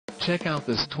Check out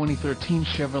this 2013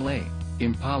 Chevrolet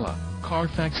Impala.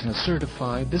 Carfax has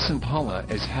certified this Impala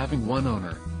as having one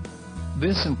owner.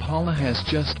 This Impala has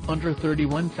just under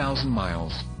 31,000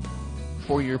 miles.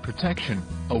 For your protection,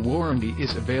 a warranty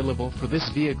is available for this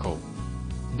vehicle.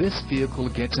 This vehicle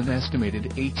gets an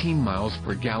estimated 18 miles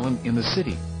per gallon in the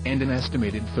city, and an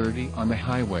estimated 30 on the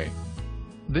highway.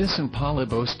 This Impala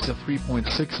boasts a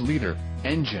 3.6-liter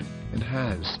engine, and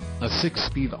has a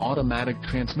 6-speed automatic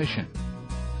transmission.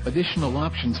 Additional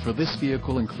options for this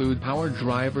vehicle include power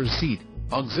driver's seat,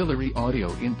 auxiliary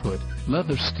audio input,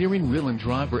 leather steering wheel and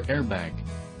driver airbag.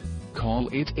 Call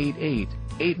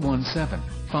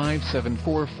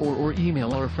 888-817-5744 or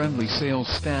email our friendly sales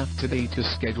staff today to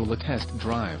schedule a test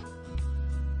drive.